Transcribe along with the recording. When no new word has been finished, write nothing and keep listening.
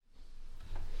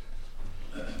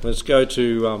Let's go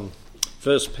to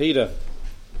 1 Peter.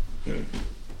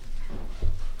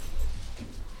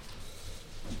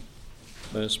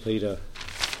 1 Peter.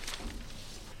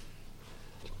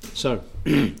 So,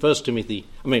 1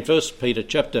 Peter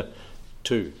chapter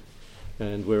 2.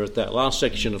 And we're at that last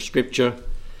section of Scripture,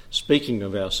 speaking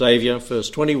of our Saviour, verse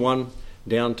 21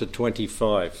 down to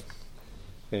 25.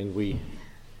 And we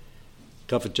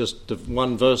covered just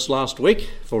one verse last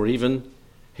week, for even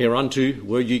hereunto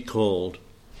were ye called,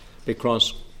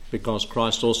 because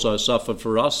Christ also suffered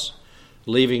for us,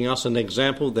 leaving us an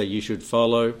example that ye should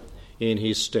follow in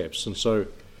his steps. And so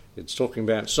it's talking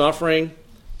about suffering.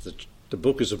 The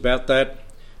book is about that.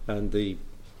 And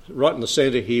right in the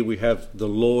centre here we have the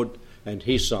Lord and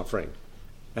his suffering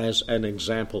as an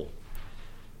example.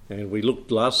 And we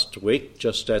looked last week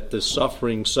just at the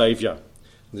suffering Saviour.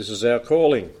 This is our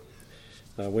calling.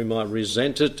 We might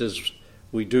resent it as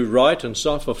we do right and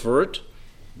suffer for it,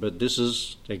 but this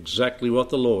is exactly what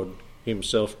the Lord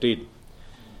himself did.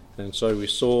 And so we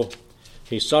saw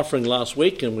his suffering last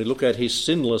week, and we look at his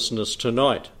sinlessness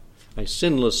tonight. A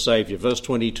sinless Saviour, verse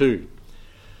 22,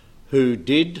 who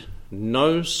did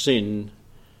no sin,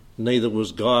 neither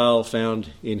was guile found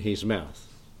in his mouth.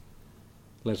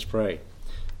 Let's pray.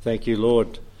 Thank you,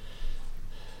 Lord,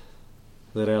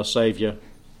 that our Saviour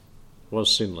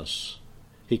was sinless.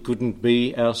 He couldn't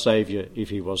be our Saviour if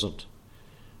he wasn't.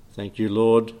 Thank you,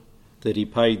 Lord, that he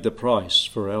paid the price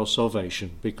for our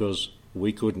salvation because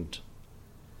we couldn't.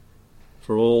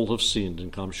 For all have sinned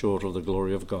and come short of the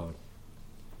glory of God.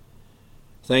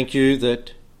 Thank you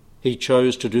that he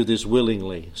chose to do this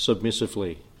willingly,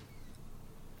 submissively,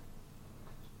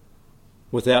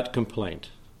 without complaint,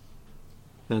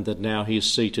 and that now he is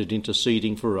seated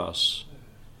interceding for us,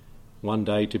 one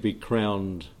day to be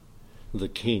crowned the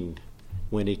King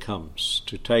when he comes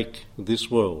to take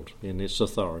this world in its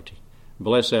authority.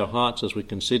 Bless our hearts as we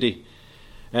consider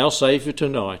our Saviour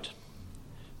tonight,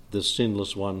 the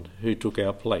sinless one who took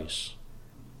our place,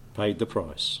 paid the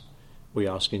price. We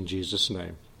ask in Jesus'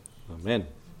 name. Amen.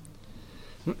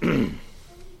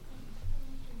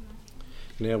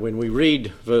 Now, when we read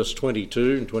verse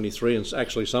 22 and 23, and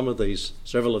actually several of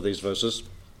these verses,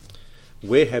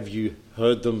 where have you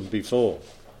heard them before?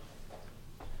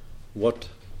 What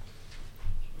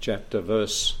chapter,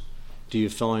 verse do you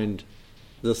find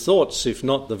the thoughts, if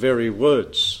not the very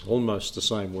words, almost the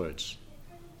same words?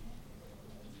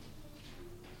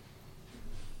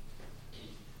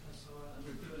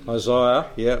 Isaiah,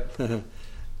 yeah.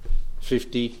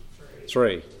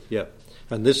 53, yeah.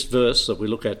 And this verse that we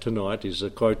look at tonight is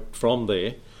a quote from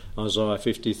there, Isaiah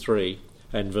 53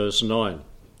 and verse 9.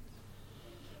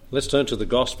 Let's turn to the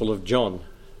Gospel of John.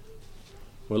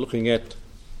 We're looking at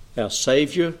our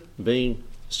Saviour being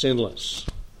sinless,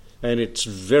 and it's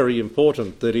very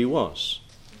important that he was.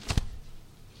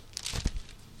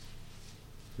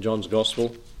 John's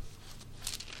Gospel,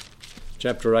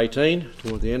 chapter 18,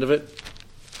 toward the end of it,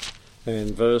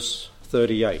 and verse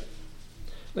 38.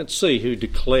 Let's see who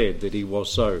declared that he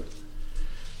was so.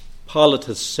 Pilate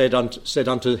has said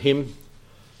unto him,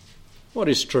 what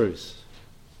is truth?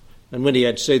 And when he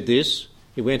had said this,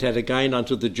 he went out again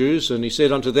unto the Jews, and he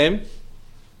said unto them,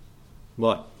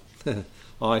 what?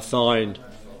 I find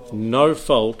no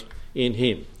fault in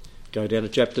him. Go down to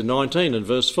chapter 19 and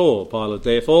verse 4. Pilate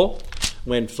therefore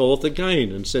went forth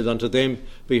again and said unto them,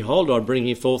 behold, I bring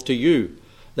him forth to you,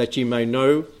 that ye may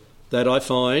know that I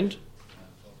find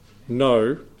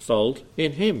no fault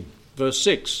in him. Verse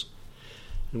 6.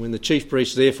 And when the chief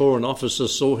priests therefore and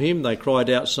officers saw him, they cried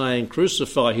out, saying,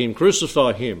 crucify him,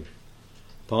 crucify him.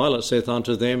 Pilate saith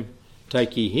unto them,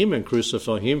 take ye him and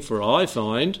crucify him, for I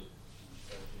find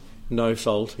no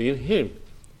fault in him.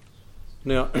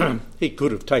 Now, he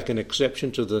could have taken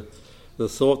exception to the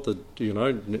thought that,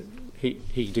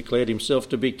 he declared himself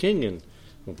to be king, and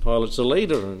Pilate's a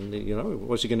leader, and,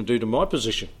 what's he going to do to my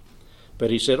position?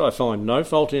 But he said, I find no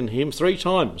fault in him 3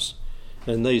 times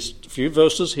in these few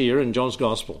verses here in John's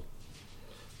Gospel.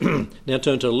 Now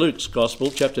turn to Luke's Gospel,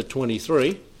 chapter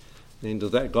 23, into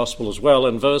that Gospel as well,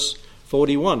 and verse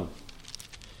 41.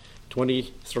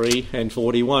 23 and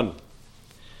 41.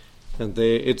 And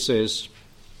there it says,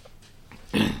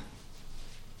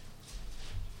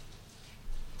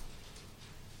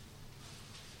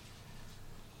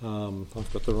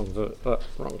 I've got the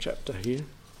wrong chapter here,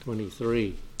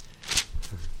 23.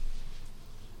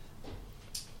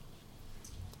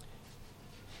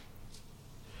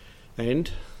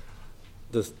 And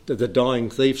the dying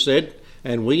thief said,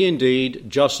 and we indeed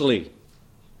justly,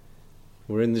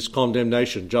 we're in this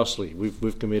condemnation justly,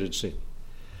 we've committed sin.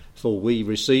 For we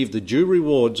receive the due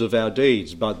rewards of our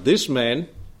deeds, but this man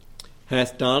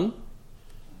hath done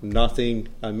nothing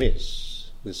amiss.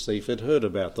 This thief had heard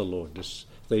about the Lord. This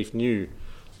thief knew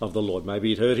of the Lord. Maybe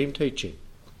he'd heard him teaching.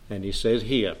 And he said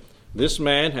here, this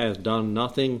man has done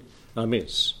nothing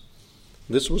amiss.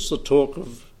 This was the talk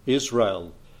of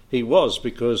Israel. He was,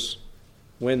 because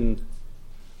when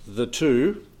the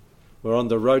two were on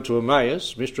the road to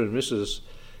Emmaus, Mr. and Mrs.,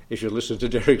 if you listened to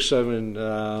Derek's sermon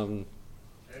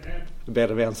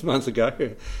about a month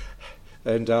ago,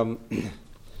 and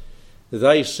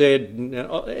they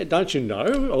said, don't you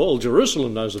know? All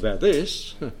Jerusalem knows about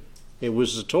this. It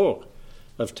was the talk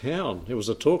of town. It was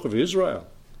the talk of Israel.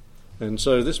 And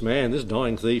so this man, this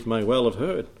dying thief, may well have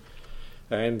heard.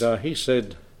 And he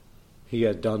said he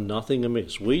had done nothing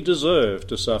amiss. We deserve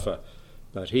to suffer,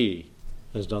 but he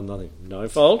has done nothing. No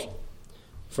fault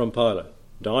from Pilate.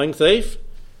 Dying thief,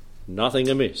 nothing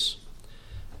amiss.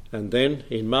 And then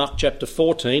in Mark chapter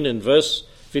 14 and verse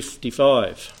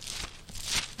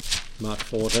 55. Mark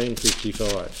 14,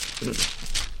 55.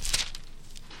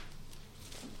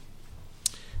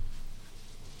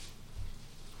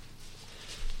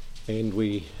 And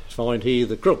we find here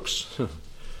the crooks,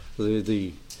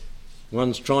 the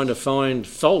ones trying to find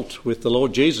fault with the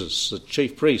Lord Jesus, the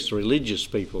chief priests, religious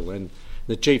people, and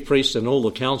the chief priests and all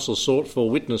the council sought for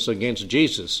witness against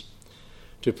Jesus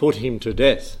to put him to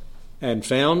death, and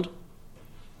found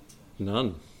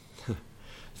none.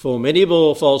 For many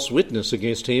bore false witness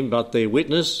against him, but their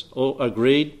witness all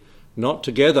agreed not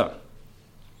together.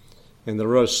 And there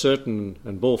arose certain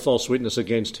and bore false witness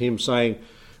against him, saying,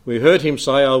 we heard him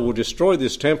say, I will destroy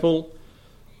this temple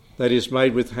that is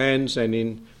made with hands,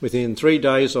 and within 3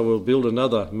 days I will build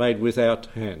another made without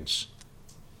hands.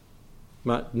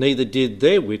 But neither did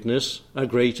their witness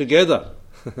agree together.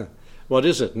 What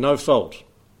is it? No fault.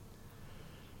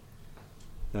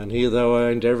 And here they were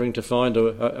endeavouring to find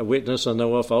a witness, and there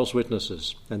were false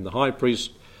witnesses. And the high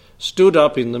priest stood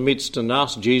up in the midst and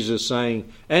asked Jesus, saying,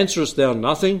 answerest thou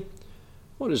nothing?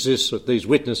 What is this that these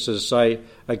witnesses say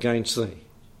against thee?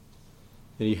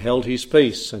 And he held his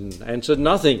peace and answered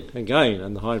nothing again.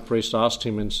 And the high priest asked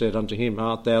him and said unto him,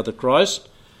 art thou the Christ,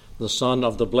 the Son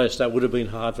of the Blessed? That would have been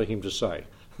hard for him to say,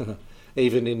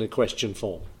 even in the question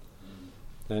form.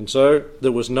 And so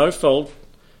there was no fault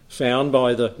found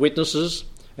by the witnesses,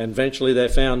 and eventually they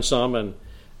found some in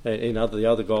the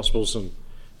other Gospels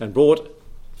and brought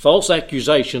false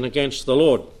accusation against the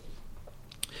Lord.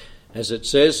 As it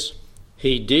says,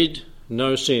 he did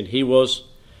no sin. He was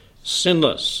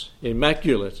sinless,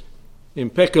 immaculate,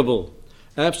 impeccable,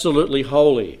 absolutely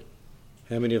holy.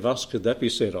 How many of us could that be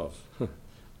said of?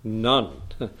 None.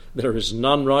 There is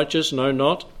none righteous, no,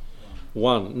 not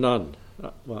one. None.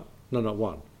 No, not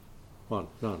one. One,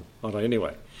 none. Not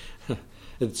anyway.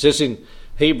 It says in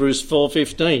Hebrews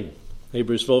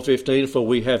 4:15, for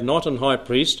we have not an high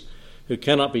priest who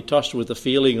cannot be touched with the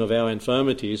feeling of our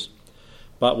infirmities,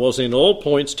 but was in all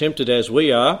points tempted as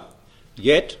we are,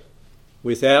 yet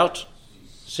without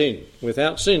sin.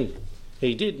 Without sin.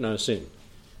 He did no sin.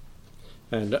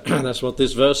 And that's what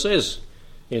this verse says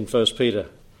in 1 Peter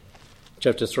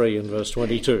chapter 3 and verse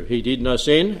 22. He did no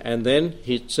sin, and then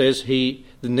it says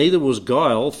neither was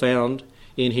guile found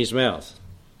in his mouth.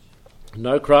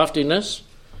 No craftiness,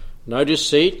 no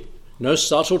deceit, no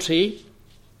subtlety,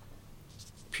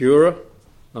 pure,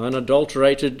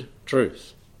 unadulterated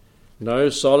truth. No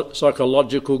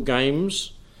psychological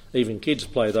games. Even kids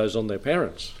play those on their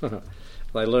parents.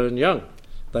 They learn young.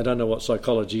 They don't know what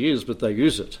psychology is, but they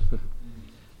use it.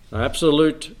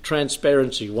 Absolute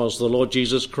transparency was the Lord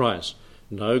Jesus Christ.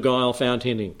 No guile found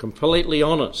in him. Completely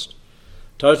honest.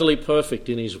 Totally perfect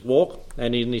in his walk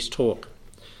and in his talk.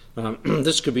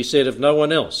 This could be said of no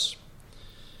one else.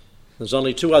 There's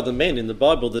only 2 other men in the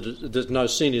Bible that no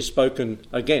sin is spoken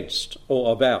against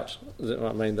or about.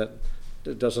 I mean, that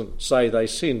doesn't say they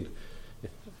sinned.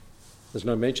 There's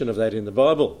no mention of that in the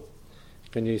Bible.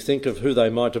 Can you think of who they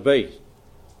might be?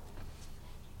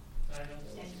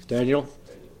 Daniel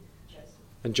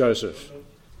and Joseph.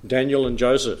 Daniel and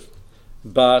Joseph.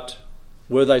 But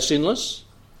were they sinless?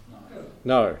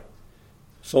 No.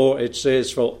 For it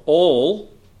says, for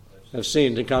all have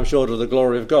sinned and come short of the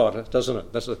glory of God, doesn't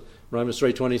it? That's Romans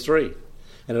 3:23.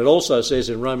 And it also says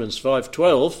in Romans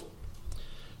 5:12,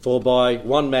 for by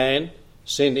one man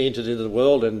sin entered into the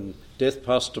world, and death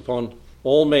passed upon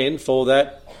all men, for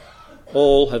that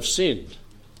all have sinned.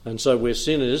 And so we're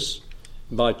sinners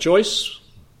by choice,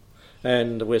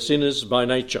 and we're sinners by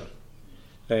nature.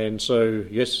 And so,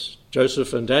 yes,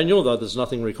 Joseph and Daniel, though there's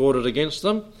nothing recorded against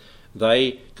them,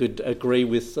 they could agree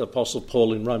with Apostle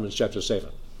Paul in Romans chapter 7.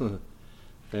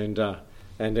 And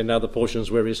in other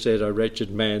portions where he said, O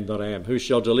wretched man that I am, who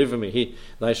shall deliver me?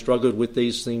 They struggled with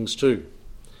these things too.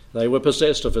 They were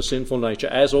possessed of a sinful nature,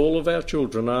 as all of our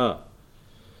children are.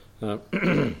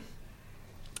 I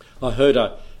heard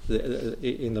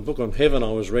in the book on heaven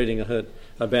I was reading, I heard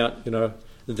about,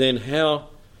 then how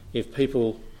if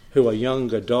people who are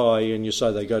younger die and you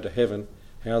say they go to heaven,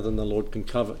 how then the Lord can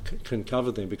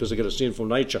cover them because they got a sinful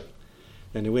nature.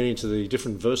 And he went into the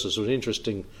different verses. It was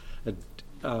interesting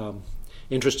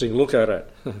look at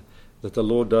it, that the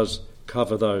Lord does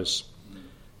cover those.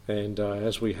 And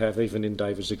as we have even in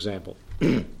David's example.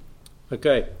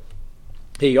 Okay.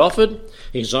 He offered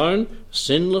his own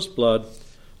sinless blood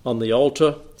on the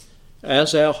altar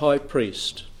as our high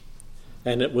priest,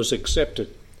 and it was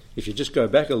accepted. If you just go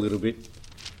back a little bit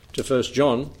to 1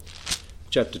 John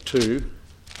chapter 2,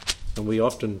 and we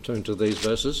often turn to these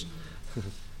verses,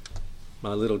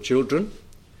 my little children,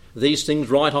 these things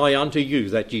write I unto you,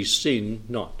 that ye sin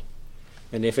not.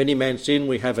 And if any man sin,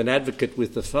 we have an advocate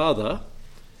with the Father,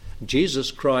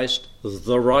 Jesus Christ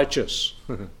the righteous.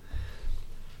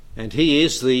 And he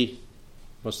is the,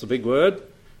 what's the big word?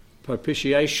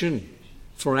 Propitiation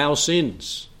for our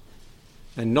sins.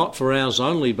 And not for ours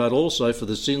only, but also for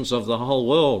the sins of the whole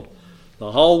world.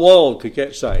 The whole world could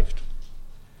get saved.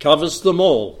 Covers them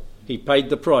all. He paid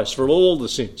the price for all the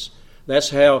sins.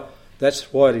 That's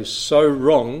why it is so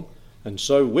wrong and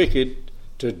so wicked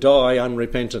to die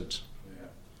unrepentant.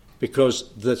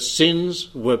 Because the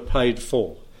sins were paid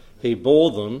for. He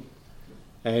bore them,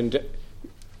 and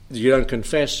you don't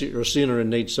confess you're a sinner and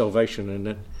need salvation,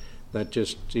 and that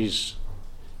just is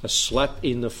a slap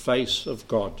in the face of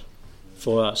God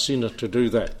for a sinner to do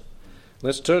that.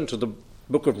 Let's turn to the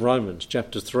book of Romans,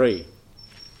 chapter 3.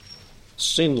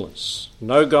 Sinless,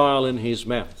 no guile in his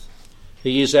mouth.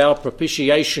 He is our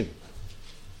propitiation.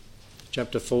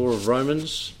 Chapter 4 of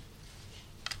Romans.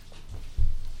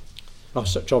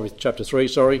 Chapter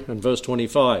 3, and verse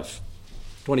 25.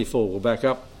 24, we'll back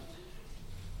up.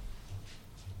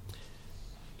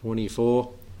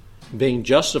 24. Being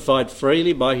justified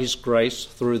freely by his grace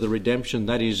through the redemption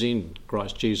that is in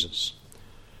Christ Jesus,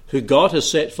 who God has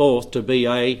set forth to be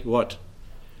a, what?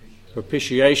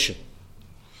 Propitiation.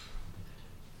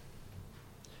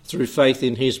 Through faith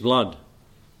in his blood.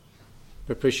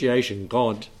 Propitiation.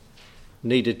 God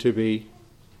needed to be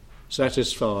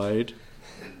satisfied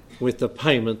with the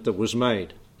payment that was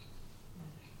made,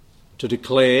 to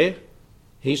declare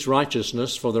his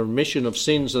righteousness for the remission of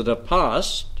sins that are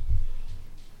past.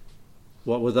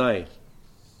 What were they?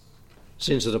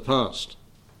 Sins that are past.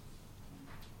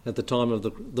 At the time of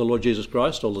the Lord Jesus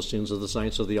Christ, all the sins of the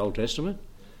saints of the Old Testament,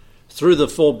 through the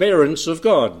forbearance of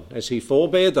God, as he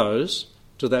forbare those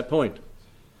to that point,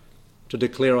 to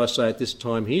declare, I say at this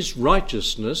time, his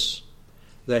righteousness,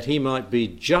 that he might be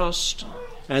just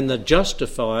and the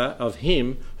justifier of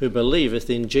him who believeth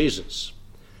in Jesus.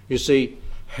 You see,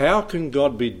 how can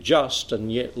God be just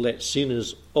and yet let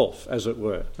sinners off, as it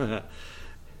were?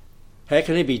 How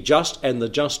can he be just and the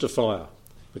justifier?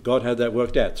 But God had that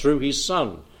worked out through his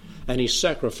Son and his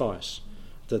sacrifice.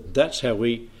 That's how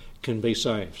we can be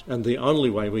saved. And the only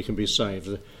way we can be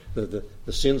saved. The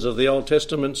sins of the Old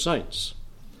Testament saints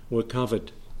were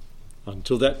covered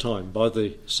until that time by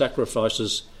the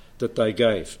sacrifices that they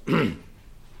gave.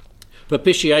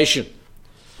 Propitiation.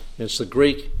 It's the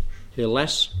Greek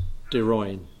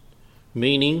hilasterion,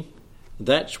 meaning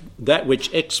that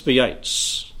which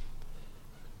expiates,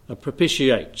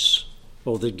 propitiates,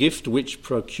 or the gift which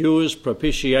procures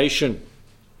propitiation.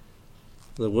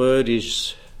 The word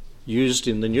is used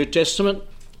in the New Testament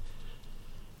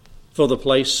for the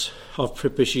place of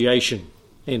propitiation.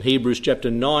 In Hebrews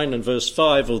chapter 9 and verse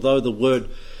 5, although the word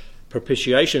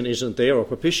propitiation isn't there, or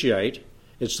propitiate,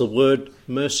 it's the word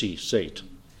mercy seat.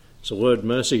 It's the word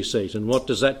mercy seat. And what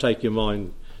does that take your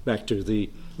mind back to?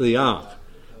 The ark,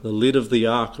 the lid of the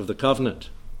ark of the covenant.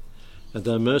 And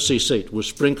the mercy seat was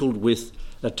sprinkled with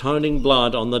atoning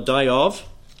blood on the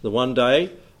one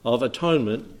day of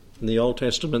atonement in the Old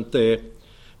Testament there,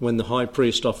 when the high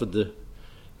priest offered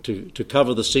to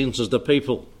cover the sins of the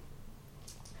people.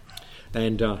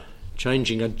 And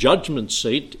changing a judgment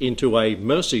seat into a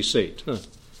mercy seat,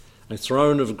 a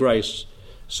throne of grace,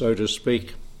 so to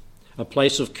speak, a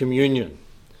place of communion.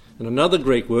 And another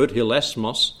Greek word,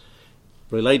 hilasmos,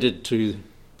 related to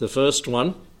the first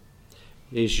one,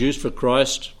 is used for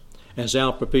Christ as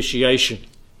our propitiation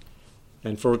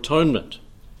and for atonement.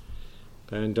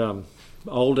 And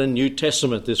Old and New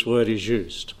Testament, this word is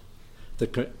used.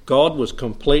 God was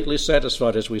completely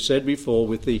satisfied, as we said before,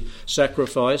 with the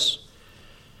sacrifice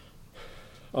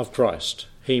of Christ.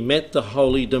 He met the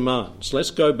holy demands.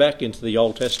 Let's go back into the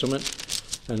Old Testament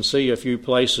and see a few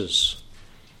places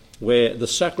where the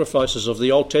sacrifices of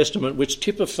the Old Testament, which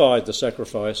typified the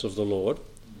sacrifice of the Lord,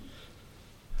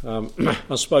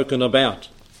 are spoken about.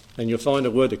 And you'll find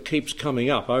a word that keeps coming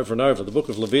up over and over, the book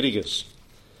of Leviticus.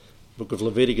 Book of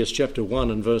Leviticus chapter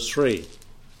 1 and verse 3.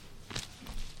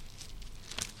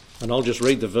 And I'll just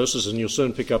read the verses and you'll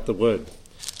soon pick up the word.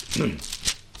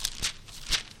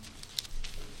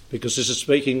 Because this is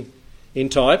speaking in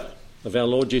type of our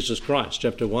Lord Jesus Christ.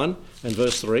 Chapter 1 and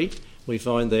verse 3, we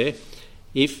find there,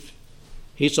 if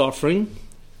his offering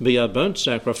be a burnt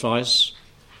sacrifice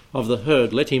of the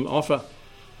herd, let him offer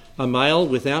a male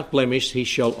without blemish. He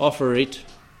shall offer it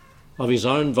of his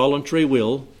own voluntary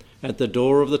will at the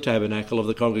door of the tabernacle of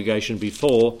the congregation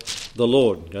before the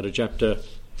Lord. Go to chapter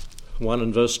 1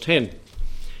 and verse 10.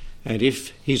 And if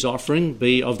his offering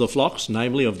be of the flocks,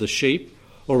 namely of the sheep,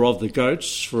 or of the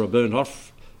goats for a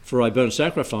burnt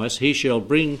sacrifice, he shall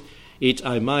bring it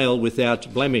a male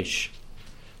without blemish.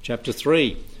 Chapter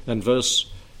 3 and verse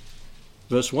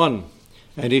 1.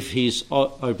 And if his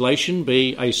oblation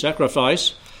be a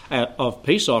sacrifice of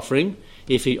peace offering,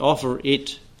 if he offer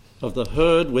it of the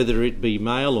herd, whether it be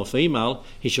male or female,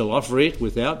 he shall offer it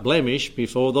without blemish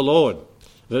before the Lord.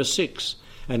 Verse 6.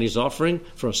 And his offering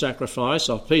for a sacrifice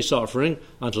of peace offering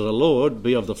unto the Lord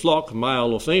be of the flock,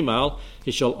 male or female,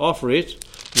 he shall offer it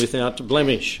without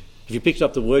blemish. Have you picked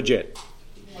up the word yet?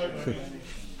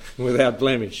 Without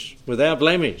blemish. Without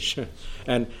blemish.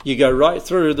 And you go right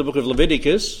through the book of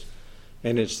Leviticus,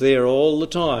 and it's there all the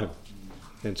time.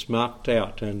 It's marked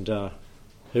out. And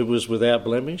who was without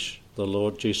blemish? The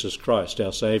Lord Jesus Christ,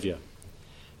 our Saviour.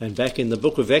 And back in the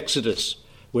book of Exodus,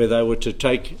 where they were to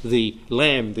take the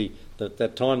lamb, at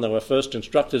that time they were first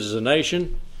instructed as a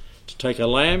nation to take a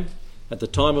lamb at the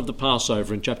time of the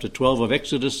Passover in chapter 12 of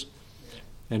Exodus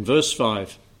and verse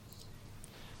 5.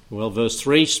 Well, verse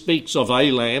 3 speaks of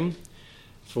a lamb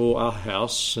for our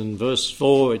house, and verse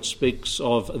 4 it speaks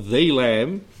of the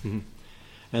lamb,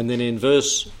 and then in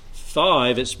verse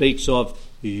 5 it speaks of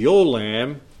your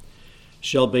lamb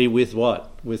shall be with what?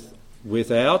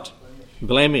 Without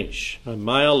blemish. A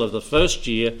male of the first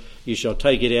year, you shall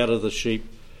take it out of the sheep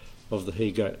of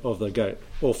the goat,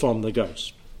 or from the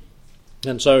goats.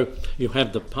 And so you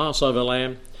have the Passover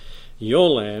lamb, your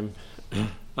lamb,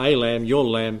 a lamb, your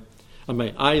lamb, a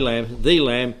lamb, the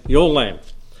lamb, your lamb.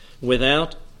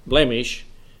 Without blemish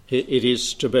it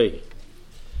is to be.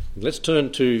 Let's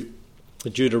turn to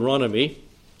Deuteronomy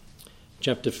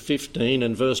chapter 15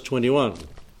 and verse 21.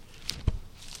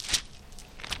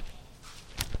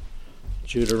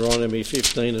 Deuteronomy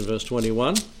 15 and verse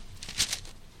 21.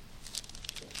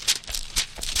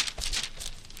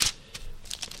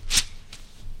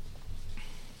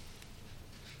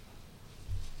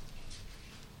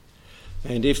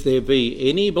 And if there be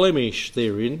any blemish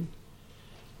therein,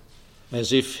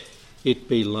 as if it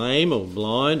be lame or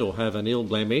blind or have an ill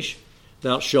blemish,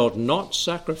 thou shalt not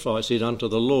sacrifice it unto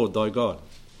the Lord thy God.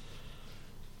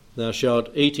 Thou shalt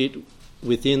eat it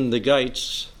within the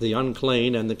gates, the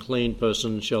unclean and the clean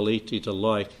person shall eat it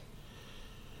alike,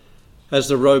 as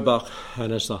the roebuck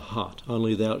and as the hart.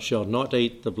 Only thou shalt not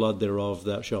eat the blood thereof,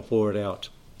 thou shalt pour it out.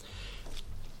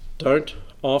 Don't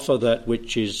offer that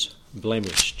which is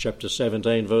blemished. Chapter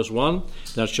 17 verse 1,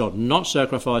 thou shalt not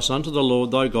sacrifice unto the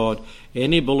Lord thy God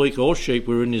any bullock or sheep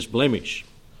wherein is blemish,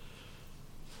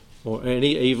 or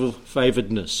any evil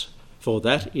favouredness, for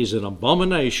that is an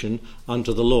abomination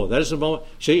unto the Lord. That is an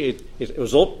abomination. See, it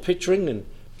was all picturing and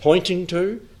pointing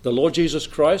to the Lord Jesus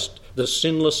Christ, the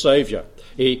sinless Saviour.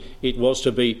 It was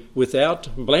to be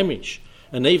without blemish.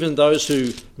 And even those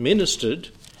who ministered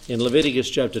in Leviticus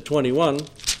chapter 21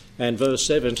 and verse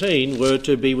 17 were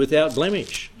to be without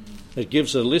blemish. It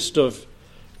gives a list of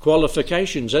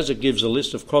qualifications. As it gives a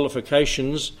list of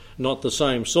qualifications, not the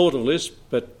same sort of list,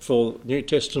 but for New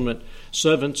Testament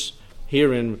servants,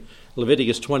 here in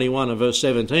Leviticus 21 and verse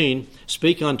 17,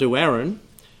 speak unto Aaron,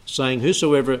 saying,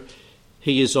 whosoever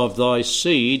he is of thy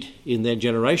seed in their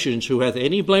generations who hath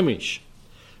any blemish,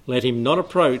 let him not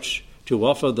approach to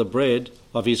offer the bread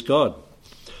of his God.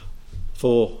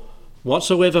 For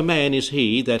whatsoever man is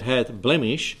he that hath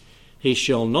blemish, he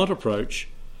shall not approach.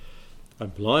 A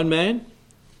blind man.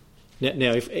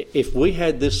 Now if we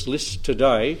had this list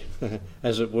today,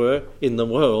 as it were, in the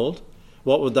world,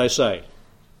 what would they say?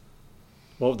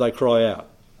 What would they cry out?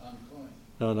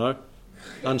 Unclean. No.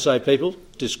 Unsaved people?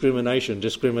 Discrimination.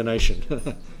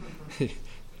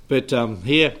 But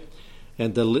here,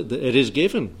 and it is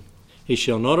given, he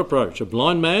shall not approach a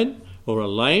blind man or a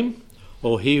lame,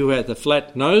 or he who hath a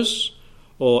flat nose,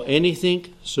 or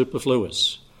anything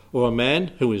superfluous, or a man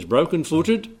who is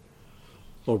broken-footed,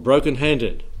 or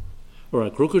broken-handed, or a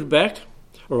crooked back,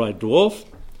 or a dwarf,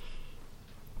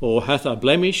 or hath a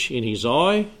blemish in his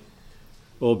eye,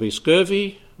 or be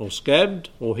scurvy, or scabbed,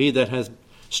 or he that hath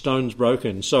stones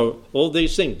broken. So all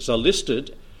these things are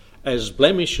listed as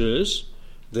blemishes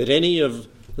that any of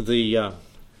the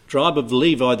tribe of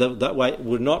Levi that way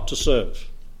were not to serve.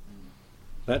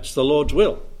 That's the Lord's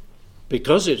will,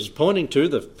 because it is pointing to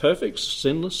the perfect,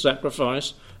 sinless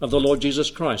sacrifice of the Lord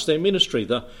Jesus Christ, their ministry,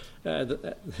 the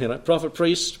prophet,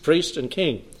 priest and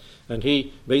king, and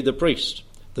he be the priest,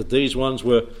 that these ones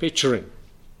were picturing.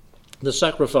 The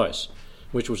sacrifice,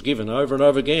 which was given over and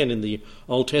over again in the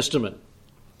Old Testament,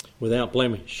 without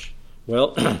blemish.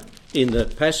 Well, in the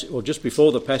passage, or just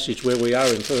before the passage where we are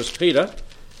in 1 Peter,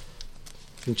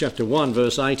 in chapter 1,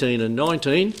 verse 18 and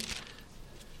 19,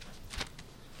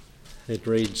 it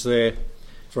reads there,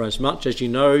 "For as much as you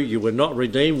know you were not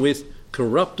redeemed with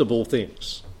corruptible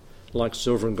things, like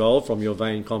silver and gold from your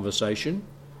vain conversation,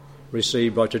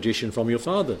 received by tradition from your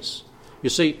fathers." You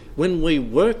see, when we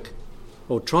work,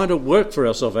 or try to work for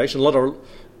our salvation,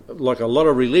 like a lot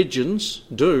of religions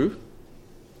do,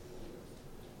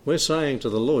 we're saying to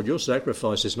the Lord, your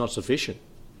sacrifice is not sufficient.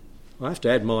 I have to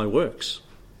add my works.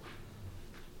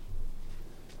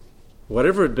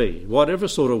 Whatever it be, whatever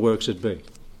sort of works it be.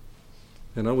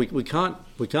 You know, we can't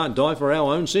die for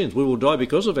our own sins. We will die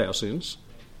because of our sins.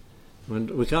 And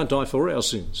we can't die for our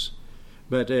sins.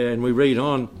 But and we read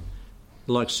on,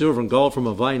 like silver and gold from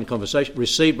a vain conversation,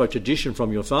 received by tradition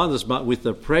from your fathers, but with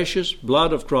the precious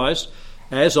blood of Christ,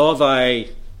 as of a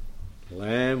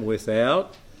lamb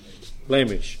without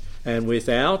blemish and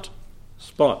without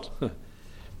spot.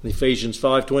 Ephesians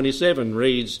 5:27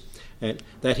 reads, and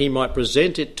that he might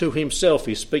present it to himself.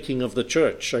 He's speaking of the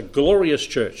church, a glorious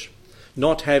church,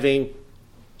 not having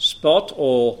spot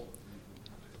or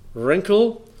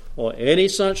wrinkle or any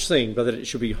such thing, but that it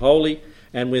should be holy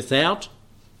and without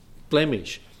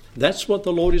blemish. That's what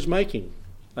the Lord is making,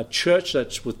 a church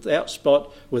that's without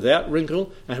spot, without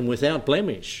wrinkle, and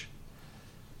blemish.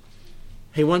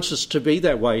 He wants us to be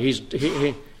that way.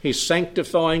 He's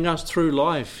sanctifying us through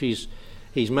life.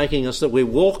 He's making us that we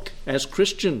walk as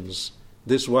Christians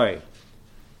this way.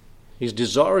 He's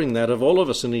desiring that of all of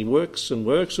us, and he works and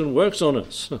works and works on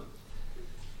us,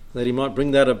 that he might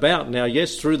bring that about. Now,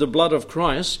 yes, through the blood of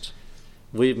Christ,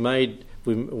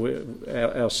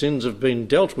 our sins have been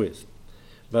dealt with.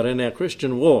 But in our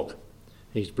Christian walk,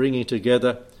 he's bringing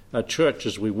together a church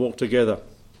as we walk together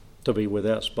to be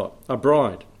without spot, a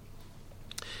bride.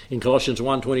 In Colossians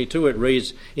 1:22 it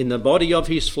reads, in the body of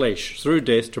his flesh, through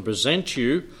death, to present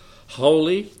you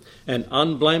holy and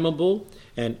unblameable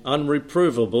and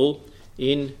unreprovable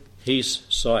in his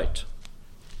sight.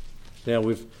 Now,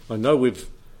 I know we've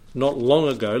not long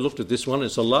ago looked at this one.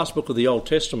 It's the last book of the Old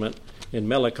Testament in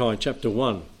Malachi chapter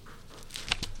 1.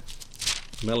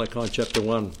 Malachi chapter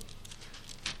 1.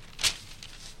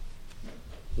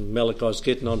 Malachi's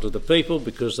getting onto the people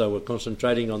because they were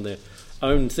concentrating on their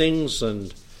own things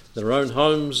and their own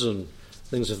homes and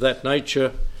things of that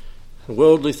nature,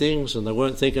 worldly things, and they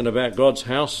weren't thinking about God's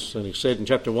house. And he said in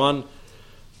chapter 1,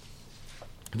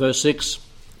 verse 6,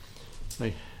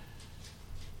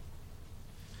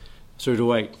 through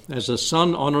to 8, as a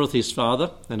son honoureth his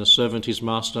father, and a servant his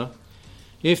master,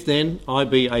 if then I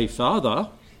be a father,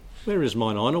 where is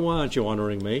mine honour? Why aren't you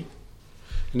honouring me?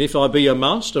 And if I be a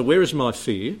master, where is my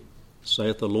fear?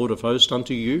 Saith the Lord of hosts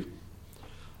unto you.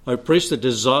 O priests that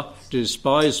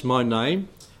despise my name,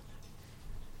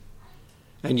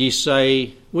 and ye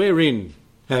say, wherein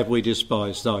have we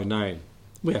despised thy name?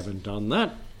 We haven't done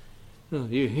that.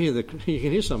 You can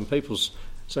hear some people's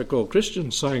so-called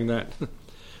Christians saying that.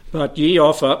 But ye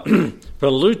offer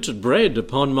polluted bread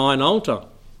upon mine altar.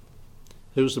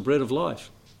 Who's the bread of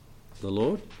life? The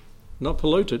Lord, not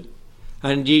polluted.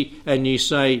 And ye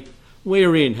say,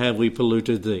 wherein have we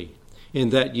polluted thee? In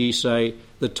that ye say,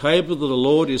 the table of the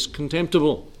Lord is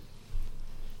contemptible.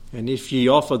 And if ye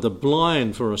offer the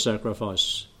blind for a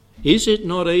sacrifice, is it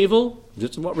not evil?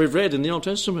 That's what we've read in the Old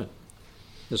Testament.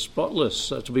 The spotless,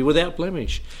 to be without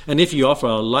blemish. And if ye offer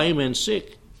a lame and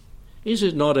sick, is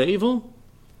it not evil?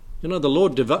 You know, the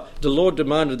Lord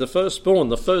demanded the firstborn,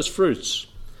 the first fruits,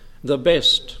 the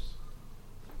best.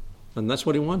 And that's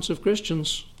what he wants of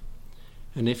Christians.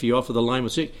 And if ye offer the lame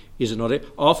and sick, is it not evil?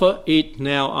 Offer it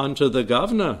now unto the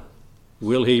governor.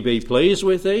 Will he be pleased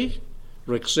with thee,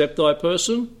 or accept thy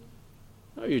person?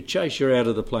 No, you chase you out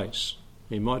of the place.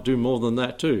 He might do more than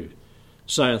that too,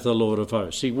 saith the Lord of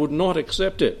hosts. He would not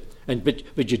accept it.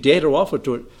 But you dare to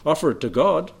offer it to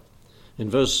God. In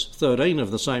verse 13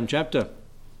 of the same chapter,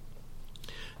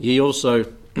 ye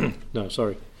also... no,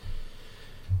 sorry.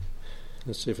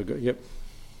 Let's see if I got... Yep.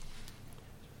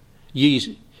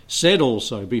 Ye said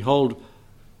also, behold,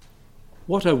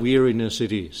 what a weariness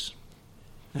it is,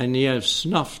 and ye have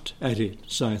snuffed at it,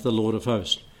 saith the Lord of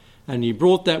hosts, and he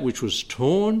brought that which was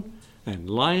torn and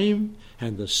lame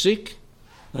and the sick.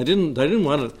 They didn't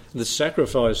want the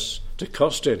sacrifice to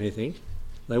cost anything.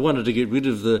 They wanted to get rid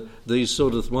of these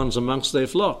sort of ones amongst their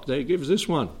flock. They give this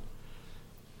one.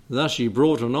 Thus ye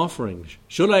brought an offering.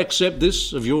 Should I accept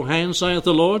this of your hand, saith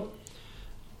the Lord?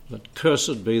 But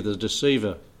cursed be the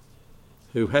deceiver,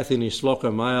 who hath in his flock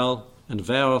a male, and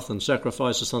voweth and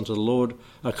sacrificeth unto the Lord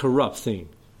a corrupt thing.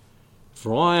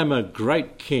 For I am a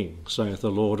great king, saith the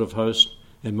Lord of hosts,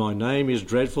 and my name is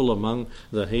dreadful among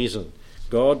the heathen.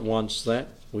 God wants that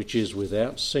which is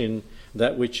without sin,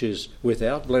 that which is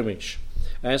without blemish,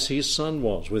 as his Son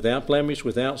was, without blemish,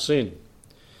 without sin.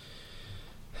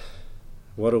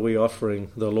 What are we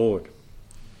offering the Lord?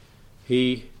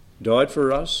 He died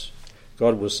for us.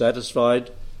 God was satisfied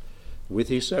with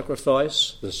his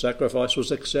sacrifice. The sacrifice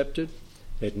was accepted.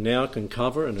 It now can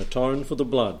cover and atone for the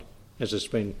blood as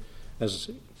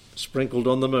sprinkled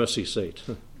on the mercy seat.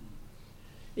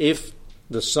 If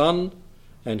the Son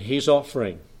and his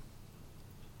offering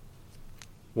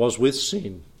was with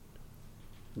sin,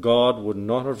 God would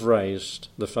not have raised,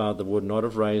 the Father would not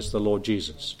have raised the Lord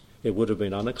Jesus. It would have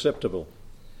been unacceptable,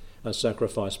 a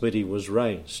sacrifice, but he was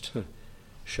raised,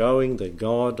 showing that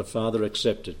God the Father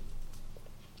accepted.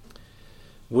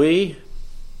 We,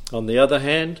 on the other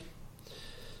hand,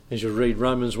 as you read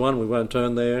Romans 1, we won't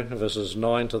turn there, verses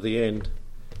 9 to the end,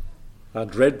 are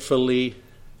dreadfully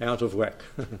out of whack.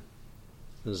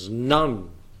 There's none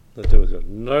that do it good.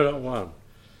 No, not one.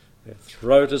 Their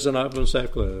throat is an open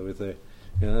sepulchre with their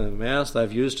mouth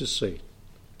they've used to seed.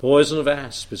 Poison of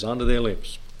asp is under their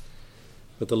lips.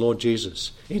 But the Lord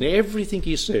Jesus, in everything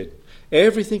he said,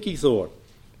 everything he thought,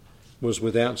 was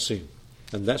without sin.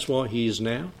 And that's why he is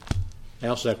now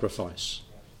our sacrifice,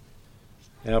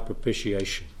 our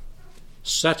propitiation,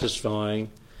 satisfying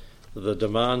the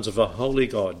demands of a holy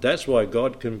God. That's why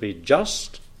God can be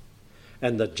just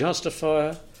and the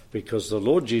justifier, because the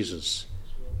Lord Jesus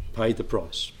paid the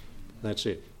price. That's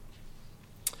it.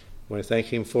 We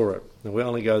thank him for it. And we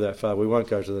only go that far. We won't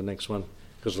go to the next one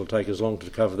because it'll take us long to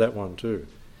cover that one too.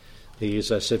 He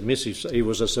was a submissive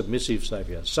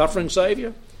Saviour, suffering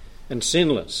Saviour and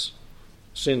sinless.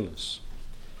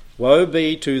 Woe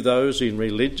be to those in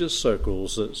religious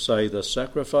circles that say the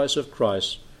sacrifice of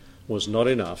Christ was not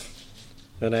enough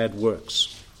and add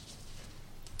works.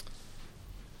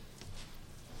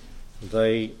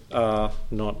 They are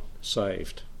not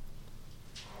saved.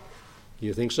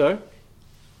 You think so?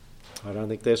 I don't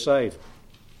think they're saved.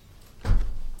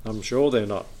 I'm sure they're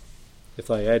not. If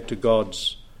they add to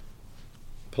God's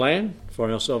plan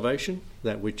for our salvation,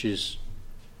 that which is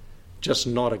just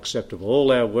not acceptable.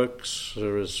 All our works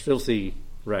are as filthy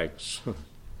rags,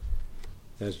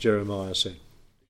 as Jeremiah said.